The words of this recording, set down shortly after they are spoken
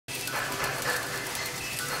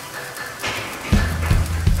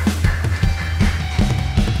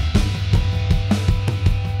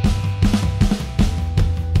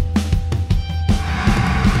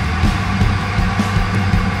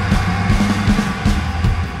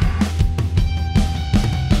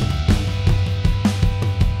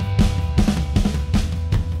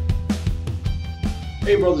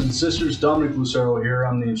brothers and sisters, Dominic Lucero here.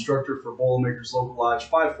 I'm the instructor for Boilermakers Local Lodge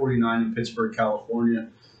 549 in Pittsburgh, California.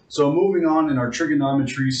 So moving on in our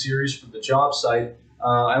trigonometry series for the job site,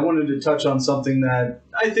 I wanted to touch on something that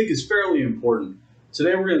I think is fairly important.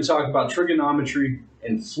 Today we're going to talk about trigonometry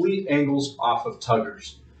and fleet angles off of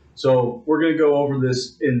tuggers. So we're going to go over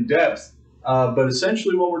this in depth, but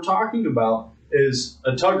essentially what we're talking about is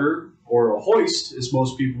a tugger, or a hoist as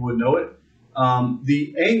most people would know it.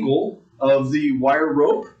 The angle of the wire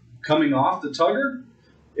rope coming off the tugger,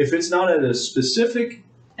 if it's not at a specific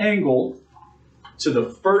angle to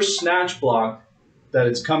the first snatch block that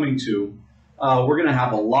it's coming to, we're going to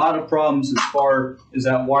have a lot of problems as far as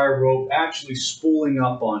that wire rope actually spooling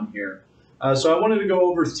up on here. So I wanted to go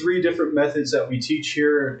over 3 different methods that we teach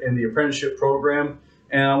here in the apprenticeship program,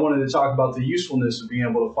 and I wanted to talk about the usefulness of being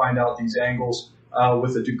able to find out these angles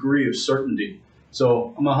with a degree of certainty. So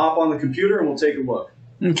I'm going to hop on the computer and we'll take a look.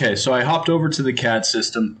 Okay, so I hopped over to the CAD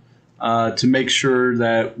system to make sure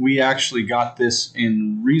that we actually got this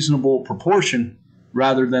in reasonable proportion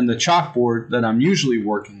rather than the chalkboard that I'm usually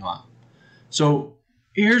working on. So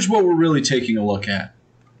here's what we're really taking a look at.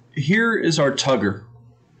 Here is our tugger,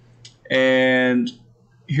 and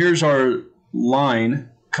here's our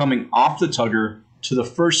line coming off the tugger to the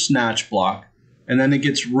first snatch block, and then it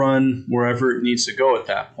gets run wherever it needs to go at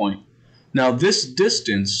that point. Now this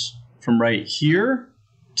distance from right here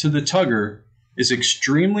to the tugger is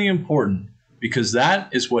extremely important because that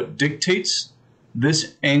is what dictates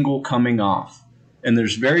this angle coming off. And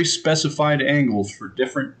there's very specified angles for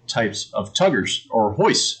different types of tuggers or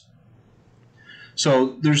hoists.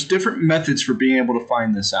 So there's different methods for being able to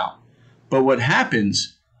find this out. But what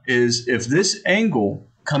happens is if this angle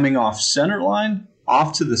coming off center line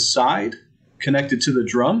off to the side connected to the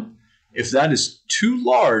drum, if that is too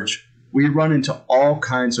large, we run into all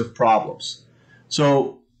kinds of problems.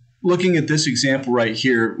 So looking at this example right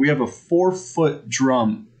here, we have a 4-foot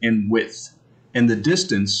drum in width, and the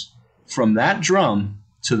distance from that drum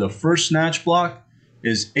to the first snatch block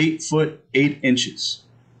is 8 foot 8 inches,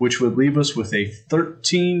 which would leave us with a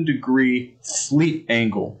 13-degree fleet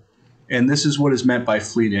angle. And this is what is meant by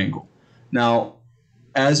fleet angle. Now,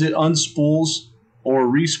 as it unspools or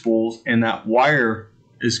respools and that wire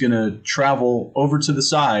is going to travel over to the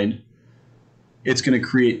side, it's going to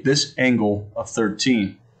create this angle of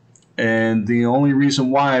 13. And the only reason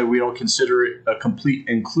why we don't consider it a complete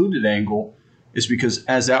included angle is because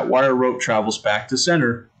as that wire rope travels back to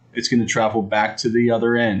center, it's going to travel back to the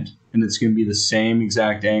other end, and it's going to be the same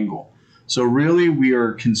exact angle. So really, we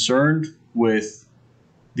are concerned with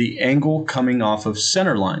the angle coming off of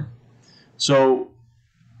center line. So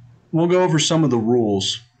we'll go over some of the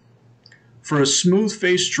rules. For a smooth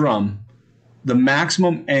face drum, the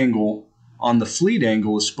maximum angle on the fleet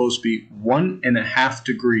angle is supposed to be 1.5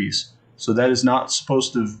 degrees. So that is not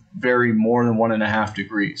supposed to vary more than 1.5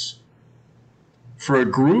 degrees. For a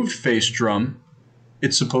grooved face drum,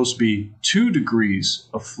 it's supposed to be 2 degrees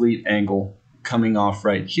of fleet angle coming off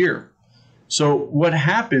right here. So what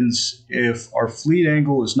happens if our fleet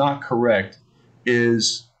angle is not correct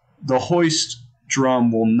is the hoist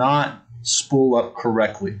drum will not spool up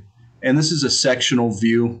correctly. And this is a sectional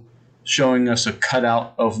view showing us a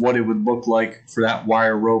cutout of what it would look like for that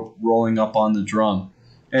wire rope rolling up on the drum.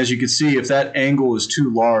 As you can see, if that angle is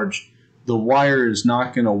too large, the wire is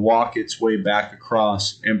not going to walk its way back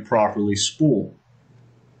across and properly spool.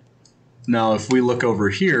 Now, if we look over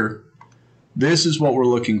here, this is what we're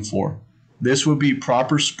looking for. This would be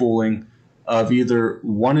proper spooling of either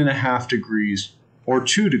 1.5 degrees or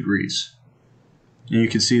 2 degrees. And you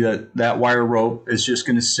can see that that wire rope is just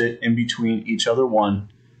going to sit in between each other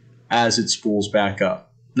one as it spools back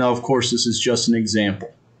up. Now, of course, this is just an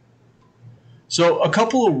example. So a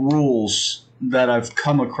couple of rules that I've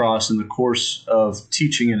come across in the course of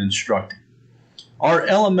teaching and instructing. Our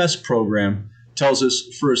LMS program tells us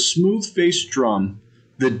for a smooth face drum,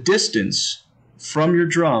 the distance from your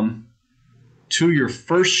drum to your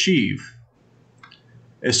first sheave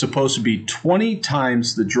is supposed to be 20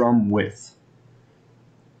 times the drum width.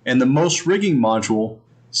 And the most rigging module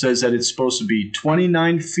says that it's supposed to be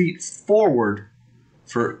 29 feet forward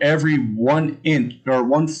for every 1 inch or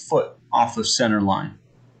 1 foot off of center line.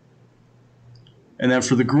 And then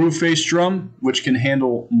for the groove face drum, which can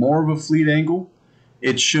handle more of a fleet angle,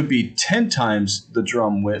 it should be 10 times the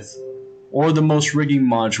drum width, or the most rigging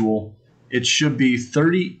module, it should be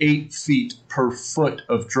 38 feet per foot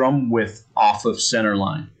of drum width off of center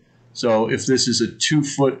line. So if this is a 2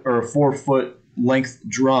 foot or a 4 foot length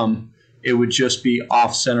drum, it would just be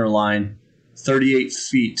off center line 38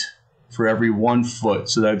 feet for every 1 foot.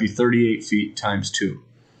 So that would be 38 feet times 2.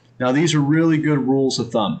 Now these are really good rules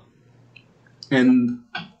of thumb. and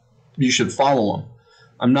you should follow them.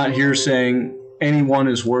 I'm not here saying any one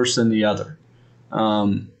is worse than the other.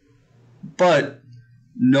 But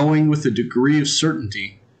knowing with a degree of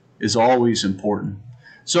certainty is always important.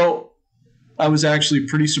 So I was actually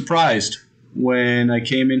pretty surprised when I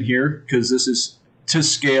came in here, because this is to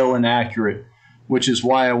scale and accurate, which is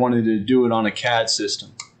why I wanted to do it on a CAD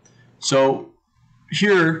system. So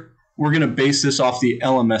here we're going to base this off the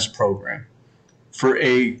LMS program. For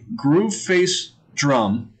a groove face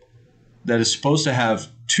drum that is supposed to have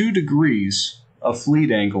 2 degrees of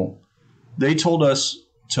fleet angle, they told us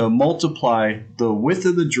to multiply the width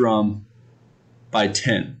of the drum by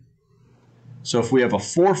 10. So if we have a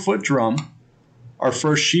 4-foot drum, our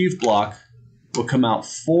first sheave block will come out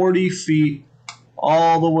 40 feet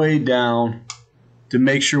all the way down to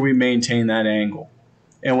make sure we maintain that angle.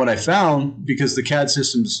 And what I found, because the CAD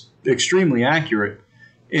system's extremely accurate,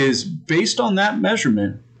 is based on that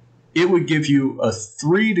measurement, it would give you a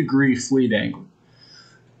 3-degree fleet angle.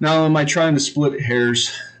 Now, am I trying to split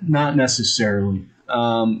hairs? Not necessarily.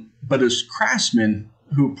 But as craftsmen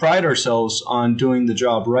who pride ourselves on doing the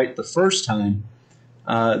job right the first time,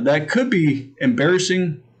 that could be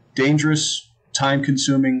embarrassing, dangerous,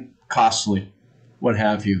 time-consuming, costly, what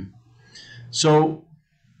have you. So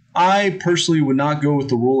I personally would not go with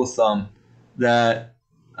the rule of thumb that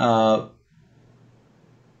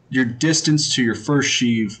your distance to your first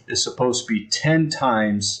sheave is supposed to be 10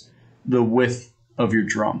 times the width of your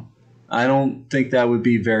drum. I don't think that would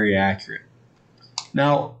be very accurate.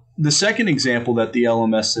 Now, the second example that the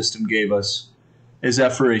LMS system gave us is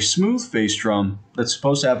that for a smooth face drum that's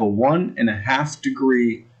supposed to have a 1.5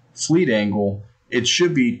 degree fleet angle, it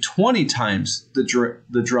should be 20 times the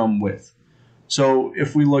drum width. So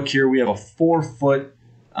if we look here, we have a 4-foot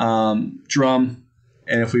drum,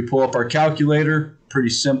 and if we pull up our calculator, pretty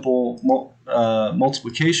simple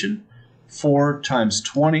multiplication, 4 times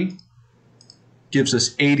 20 gives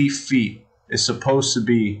us 80 feet is supposed to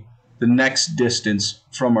be the next distance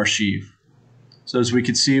from our sheave. So as we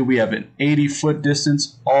can see, we have an 80-foot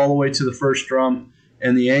distance all the way to the first drum,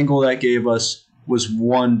 and the angle that gave us was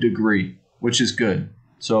 1 degree, which is good.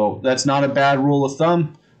 So that's not a bad rule of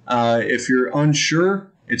thumb. If you're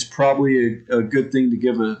unsure, it's probably a good thing to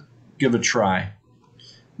give a try.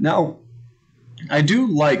 Now, I do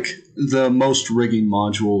like the most rigging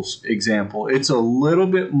modules example. It's a little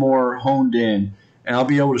bit more honed in, and I'll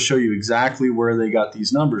be able to show you exactly where they got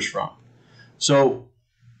these numbers from. So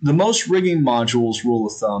the most rigging modules rule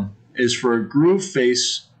of thumb is for a groove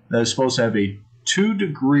face that is supposed to have a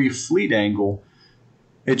 2-degree fleet angle.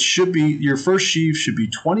 It should be, your first sheave should be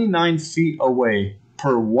 29 feet away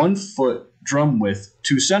per 1 foot drum width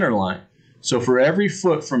to center line. So for every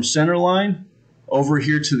foot from center line over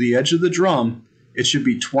here to the edge of the drum, it should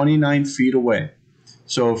be 29 feet away.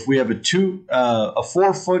 So if we have a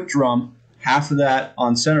 4-foot drum, half of that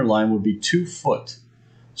on center line would be 2 foot.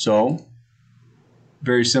 So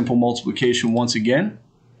very simple multiplication once again.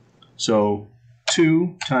 So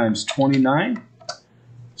 2 times 29.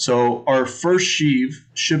 So our first sheave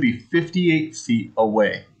should be 58 feet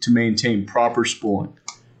away to maintain proper spooling.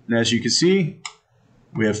 And as you can see,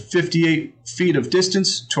 we have 58 feet of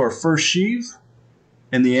distance to our first sheave,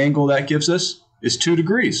 and the angle that gives us is 2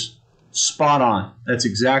 degrees. Spot on. That's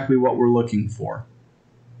exactly what we're looking for.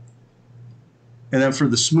 And then for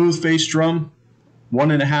the smooth face drum,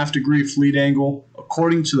 1.5 degree fleet angle,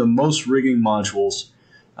 according to the most rigging modules,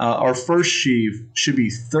 our first sheave should be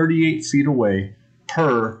 38 feet away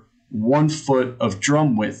per 1 foot of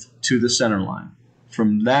drum width to the center line.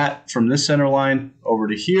 From this center line over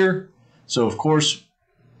to here, so of course,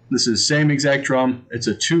 this is the same exact drum. It's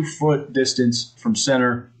a 2 foot distance from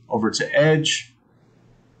center over to edge.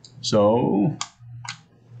 So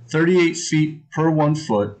 38 feet per 1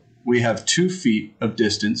 foot, we have 2 feet of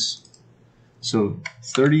distance. So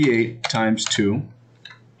 38 times 2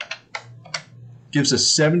 gives us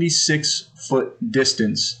 76 foot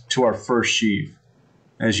distance to our first sheave.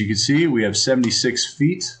 As you can see, we have 76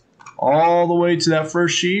 feet all the way to that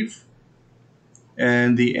first sheave.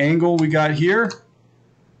 And the angle we got here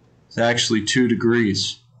is actually 2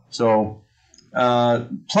 degrees. So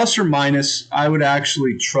plus or minus, I would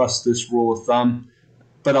actually trust this rule of thumb,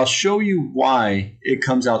 but I'll show you why it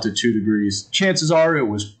comes out to 2 degrees. Chances are it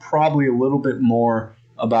was probably a little bit more,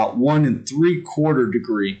 about 1 3/4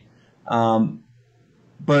 degree.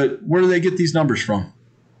 But where do they get these numbers from?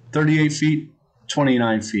 38 feet,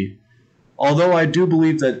 29 feet. Although I do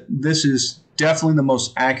believe that this is definitely the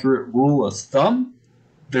most accurate rule of thumb,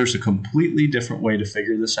 there's a completely different way to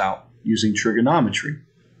figure this out using trigonometry.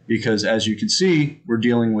 Because as you can see, we're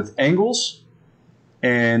dealing with angles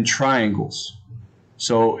and triangles.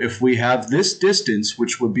 So if we have this distance,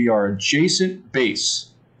 which would be our adjacent base,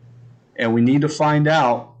 and we need to find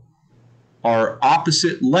out our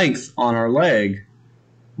opposite length on our leg,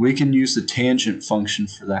 we can use the tangent function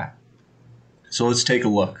for that. So let's take a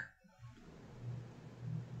look.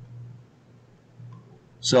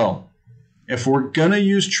 So if we're going to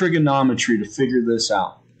use trigonometry to figure this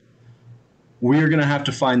out, we are going to have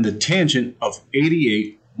to find the tangent of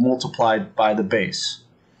 88 multiplied by the base.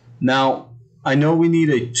 Now, I know we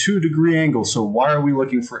need a 2-degree angle, so why are we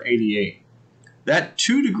looking for 88? That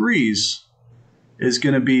 2 degrees is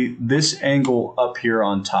going to be this angle up here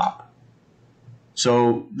on top.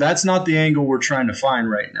 So that's not the angle we're trying to find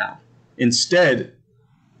right now. Instead,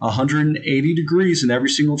 180 degrees in every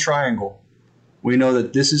single triangle. We know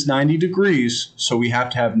that this is 90 degrees, so we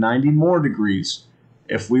have to have 90 more degrees.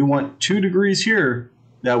 If we want 2 degrees here,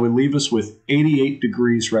 that would leave us with 88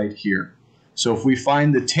 degrees right here. So if we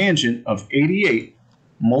find the tangent of 88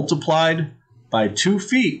 multiplied by 2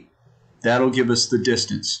 feet, that'll give us the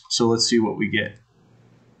distance. So let's see what we get.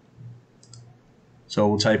 So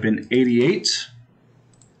we'll type in 88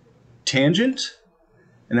 tangent,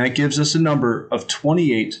 and that gives us a number of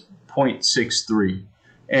 28.63.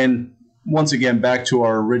 And once again, back to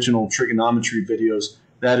our original trigonometry videos,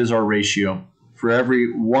 that is our ratio. For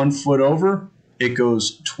every 1 foot over, it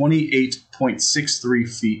goes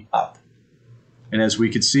 28.63 feet up. And as we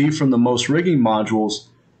could see from the most rigging modules,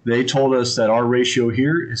 they told us that our ratio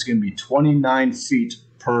here is going to be 29 feet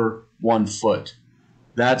per 1 foot.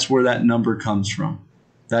 That's where that number comes from.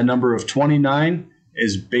 That number of 29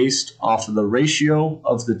 is based off of the ratio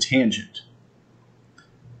of the tangent.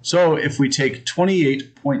 So if we take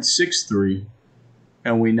 28.63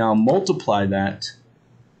 and we now multiply that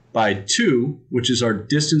by 2, which is our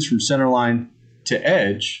distance from center line to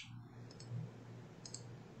edge,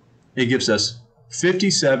 it gives us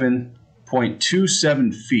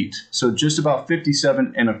 57.27 feet. So just about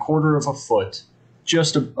 57.25 of a foot,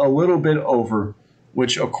 just a little bit over,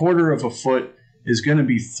 which 1/4 of a foot is going to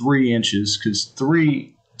be 3 inches, because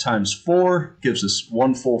 3 times 4 gives us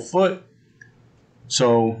 1 full foot.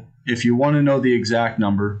 So if you want to know the exact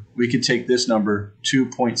number, we could take this number,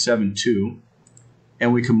 2.72,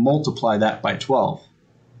 and we can multiply that by 12.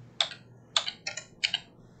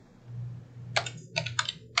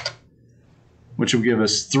 Which will give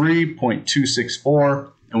us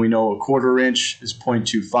 3.264, and we know 1/4 inch is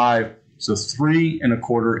 0.25, so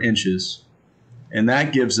 3.25 inches. And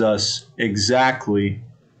that gives us exactly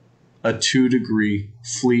a 2-degree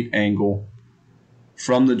fleet angle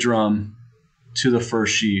from the drum to the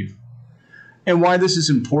first sheave. And why this is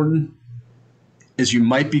important is you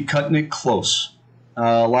might be cutting it close.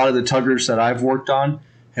 A lot of the tuggers that I've worked on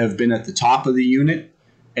have been at the top of the unit,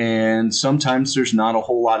 and sometimes there's not a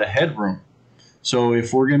whole lot of headroom. So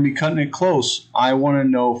if we're going to be cutting it close, I want to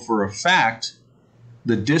know for a fact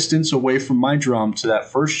the distance away from my drum to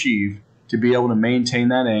that first sheave to be able to maintain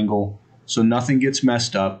that angle so nothing gets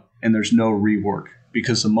messed up and there's no rework,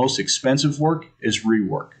 because the most expensive work is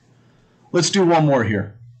rework. Let's do one more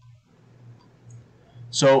here.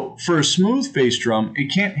 So for a smooth face drum, it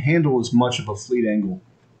can't handle as much of a fleet angle.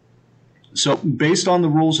 So based on the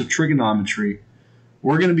rules of trigonometry,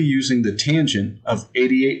 we're going to be using the tangent of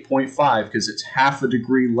 88.5 because it's half a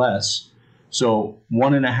degree less. So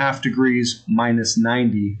 1.5 degrees minus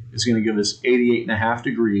 90 is going to give us 88.5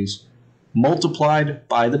 degrees multiplied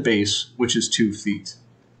by the base, which is 2 feet.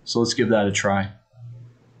 So let's give that a try.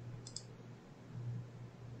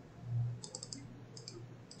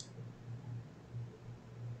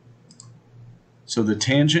 So the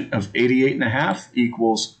tangent of 88.5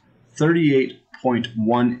 equals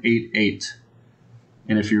 38.188.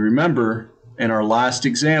 And if you remember, in our last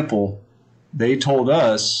example, they told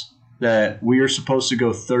us that we are supposed to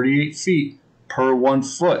go 38 feet per 1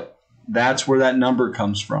 foot. That's where that number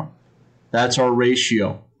comes from. That's our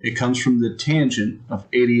ratio. It comes from the tangent of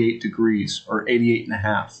 88 degrees, or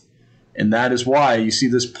 88.5. And that is why you see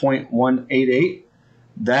this 0.188.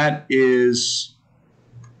 That is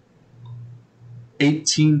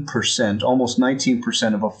 18%, almost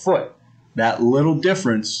 19% of a foot. That little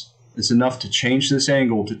difference is enough to change this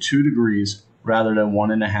angle to 2 degrees rather than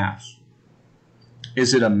 1.5.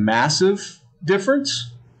 Is it a massive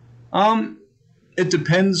difference? It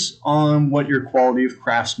depends on what your quality of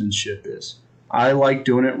craftsmanship is. I like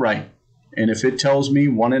doing it right. And if it tells me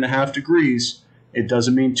 1.5 degrees, it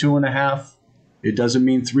doesn't mean 2.5. It doesn't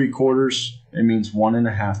mean 3/4. It means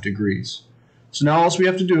 1.5 degrees. So now all we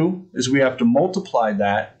have to do is we have to multiply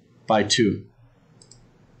that by 2.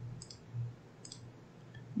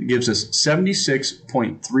 It gives us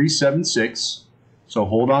 76.376. So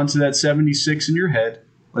hold on to that 76 in your head.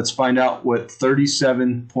 Let's find out what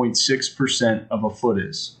 37.6% of a foot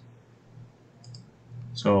is.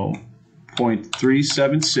 So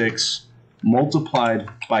 0.376 multiplied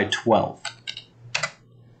by 12.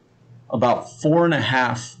 About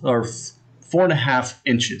 4.5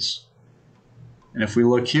 inches. And if we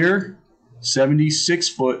look here, 76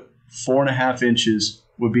 foot, 4.5 inches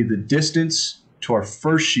would be the distance to our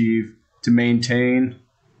first sheave to maintain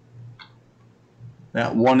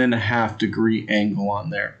that 1.5 degree angle on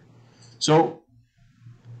there. So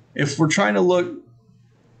if we're trying to look,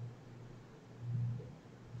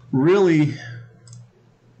 really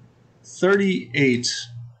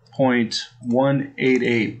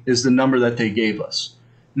 38.188 is the number that they gave us.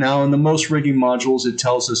 Now in the most rigging modules it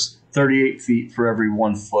tells us 38 feet for every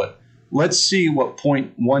 1 foot. Let's see what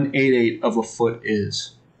 0.188 of a foot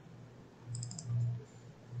is.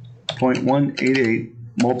 0.188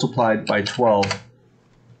 multiplied by 12.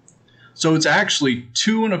 So it's actually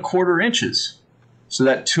 2.25 inches. So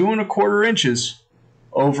that 2.25 inches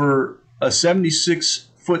over a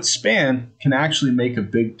 76-foot span can actually make a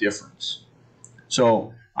big difference.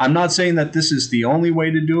 So I'm not saying that this is the only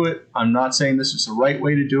way to do it. I'm not saying this is the right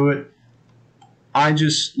way to do it. I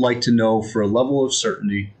just like to know for a level of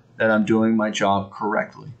certainty that I'm doing my job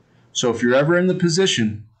correctly. So if you're ever in the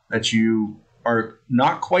position that you are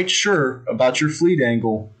not quite sure about your fleet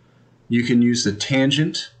angle, you can use the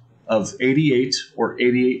tangent of 88 or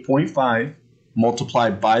 88.5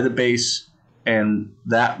 multiplied by the base, and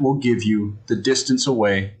that will give you the distance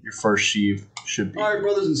away your first sheave should be. All right,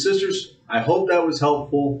 brothers and sisters, I hope that was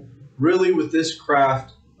helpful. Really, with this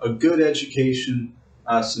craft, a good education,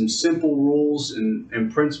 some simple rules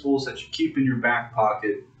and principles that you keep in your back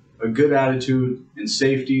pocket, a good attitude and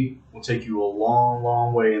safety will take you a long,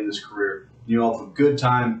 long way in this career. You'll have a good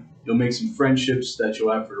time. You'll make some friendships that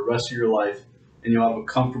you'll have for the rest of your life, and you'll have a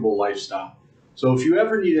comfortable lifestyle. So if you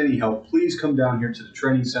ever need any help, please come down here to the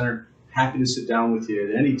training center. Happy to sit down with you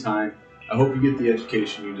at any time. I hope you get the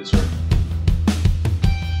education you deserve.